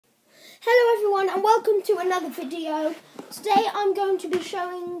and welcome to another video. Today I'm going to be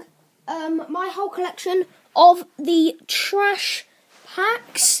showing my whole collection of the trash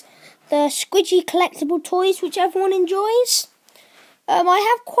packs, the squidgy collectible toys which everyone enjoys.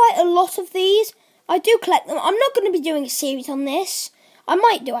 I have quite a lot of these. I do collect them. I'm not going to be doing a series on this. I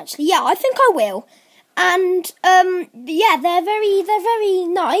might do actually. Yeah, I think I will. And yeah, they're very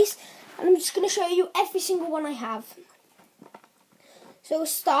nice. And I'm just going to show you every single one I have. So we'll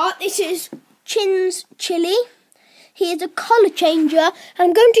start. This is Chin's Chili. He is a colour changer. And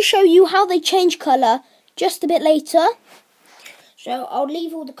I'm going to show you how they change colour just a bit later. So I'll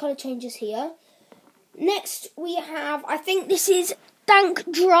leave all the colour changes here. Next we have, I think this is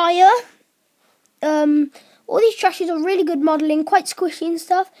Dank Dryer. All these trashes are really good modelling, quite squishy and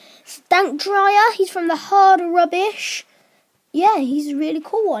stuff. It's Dank Dryer. He's from the Hard Rubbish. Yeah, he's a really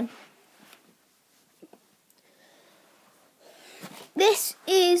cool one. This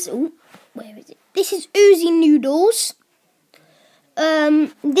is, where is it? This is Oozy Noodles.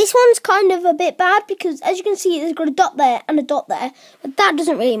 This one's kind of a bit bad because, as you can see, there's got a dot there and a dot there, but that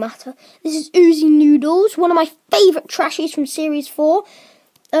doesn't really matter. This is Oozy Noodles, one of my favourite trashies from Series 4.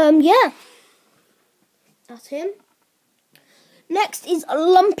 Yeah, that's him. Next is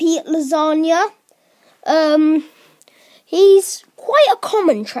Lumpy Lasagna. He's quite a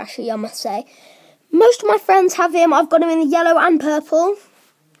common trashie, I must say. Most of my friends have him. I've got him in the yellow and purple.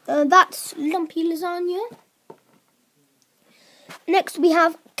 That's Lumpy Lasagna. Next we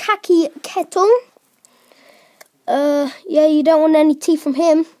have Khaki Kettle. Yeah, you don't want any tea from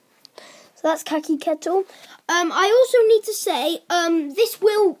him. So that's Khaki Kettle. I also need to say, this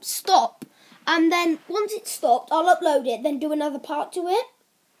will stop. And then once it's stopped, I'll upload it, then do another part to it.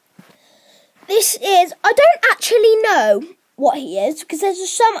 This is, I don't actually know what he is, because there's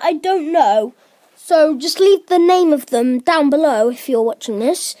some I don't know. So just leave the name of them down below if you're watching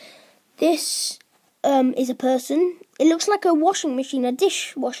this. This is a person. It looks like a washing machine, a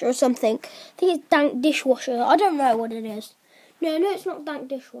dishwasher or something. I think it's Dank Dishwasher. I don't know what it is. No, it's not Dank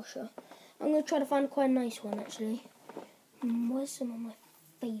Dishwasher. I'm going to try to find quite a nice one actually. Where's some of my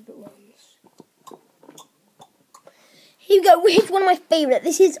favourite ones? Here we go. Here's one of my favourite.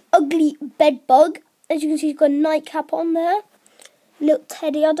 This is Ugly Bedbug. As you can see, he's got a nightcap on there. Little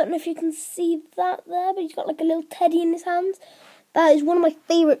teddy. I don't know if you can see that there, but he's got like a little teddy in his hands. That is one of my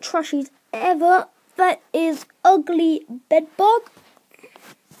favourite trashies ever. That is Ugly Bedbug.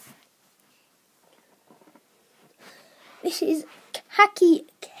 This is Khaki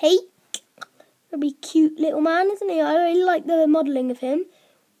Cake. Very cute little man, isn't he? I really like the modelling of him.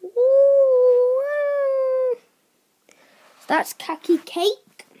 Ooh. So that's Khaki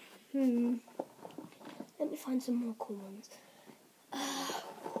Cake. Let me find some more cool ones.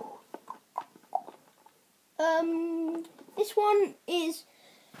 This one is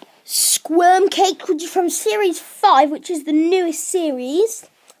Squirm Cake, which is from Series 5, which is the newest series.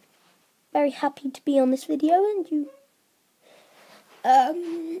 Very happy to be on this video, and you.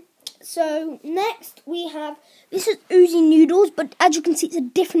 So next we have, this is Oozy Noodles, but as you can see, it's a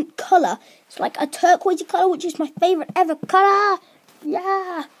different colour. It's like a turquoisey colour, which is my favourite ever colour.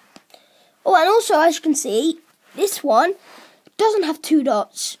 Yeah. Oh, and also, as you can see, this one doesn't have two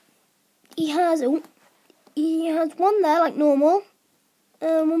dots. He has one there like normal,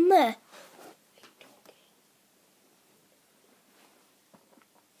 one there.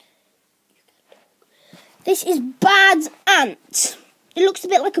 This is Bad Ant. It looks a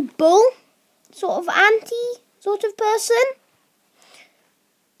bit like a bull, sort of anti sort of person.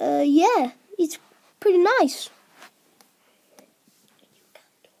 Yeah, it's pretty nice.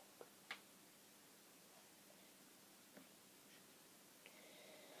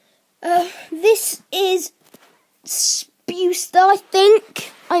 This is Spewster, I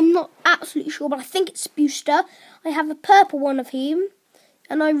think. I'm not absolutely sure, but I think it's Spewster. I have a purple one of him,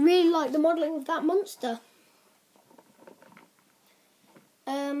 and I really like the modelling of that monster.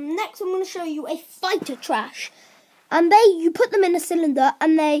 Next I'm going to show you a fighter trash. And you put them in a cylinder,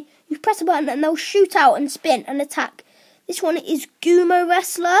 and you press a button, and they'll shoot out and spin and attack. This one is Gumo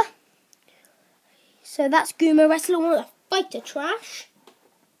Wrestler. So that's Gumo Wrestler, one of the fighter trash.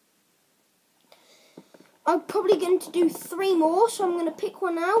 I'm probably going to do 3 more, so I'm going to pick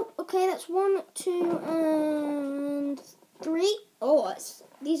one out. Okay, that's 1, 2, and 3. Oh,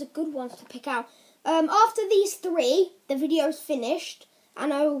 these are good ones to pick out. After these 3, the video's finished,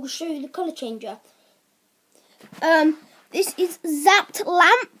 and I will show you the colour changer. This is Zapped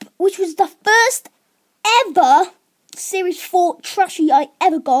Lamp, which was the first ever Series 4 trashie I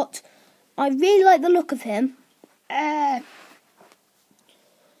ever got. I really like the look of him.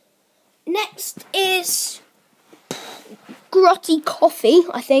 Next is Grotty Coffee,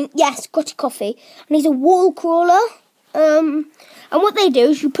 I think. Yes, Grotty Coffee. And he's a wall crawler. And what they do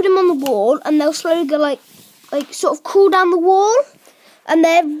is you put him on the wall and they'll slowly go like sort of crawl down the wall. And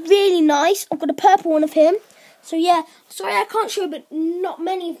they're really nice. I've got a purple one of him. So yeah, sorry I can't show, but not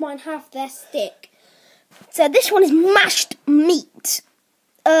many of mine have their stick. So this one is mashed meat.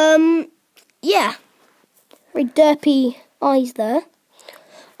 Yeah. Very derpy eyes there.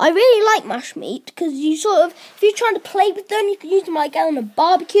 I really like mashed meat because you sort of, if you're trying to play with them, you can use them like on a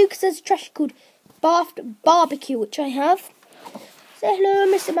barbecue because there's a trash called Bath Barbecue, which I have. Say hello,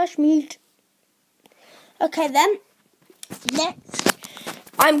 Mr. Mashed Meat. Okay then, next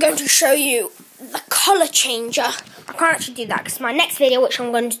I'm going to show you the colour changer. I can't actually do that because my next video, which I'm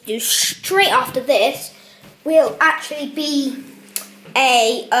going to do straight after this, will actually be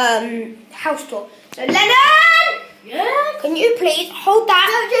a house tour. So Lennon! Yeah? Can you please hold that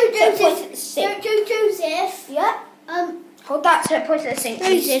Don't so it points at the sink? Joseph. Yeah? Hold that so it points at the sink,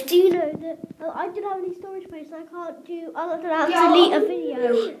 please. Joseph, do you know that I don't have any storage space, so I can't delete a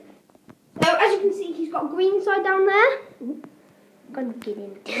video. So as you can see, he's got a green side down there. I'm going to get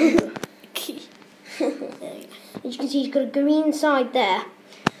in. As you can see, he's got a green side there.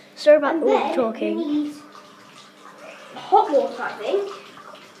 Sorry about the talking. He needs hot water, I think.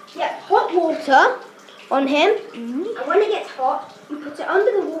 Yeah, hot water on him. And when it gets hot, you put it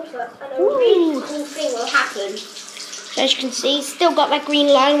under the water, and a really cool thing will happen. So as you can see, he's still got that green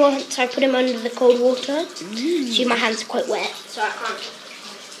line once I put him under the cold water. See, my hands are quite wet, so I can't.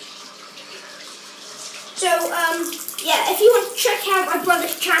 So, yeah, if you want to check out my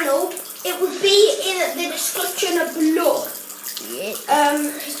brother's channel, it will be in the description below.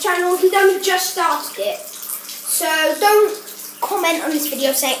 His channel, he's only just started it. So don't comment on this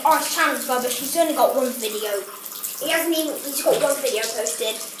video saying, oh, his channel's rubbish, he's only got one video. He's got one video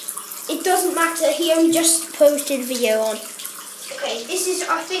posted. It doesn't matter, he only just posted a video on. Okay, this is,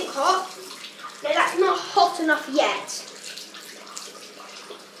 I think, hot. No, that's not hot enough yet.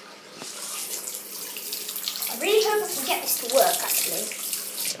 I really hope I can get this to work, actually.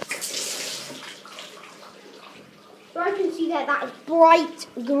 So I can see there, that is bright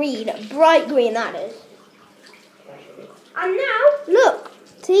green that is. And now, look,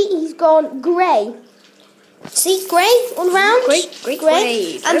 see, he's gone grey. See, grey all around? Grey.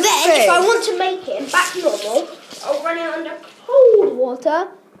 And then, if I want to make him back normal, I'll run it under cold water,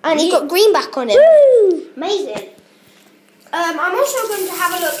 and he's got green back on him. Woo! Amazing. I'm also going to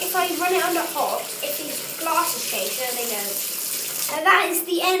have a look if I run it under hot, if his glasses change. There they go. And that is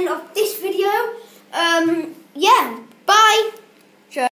the end of this video. Yeah,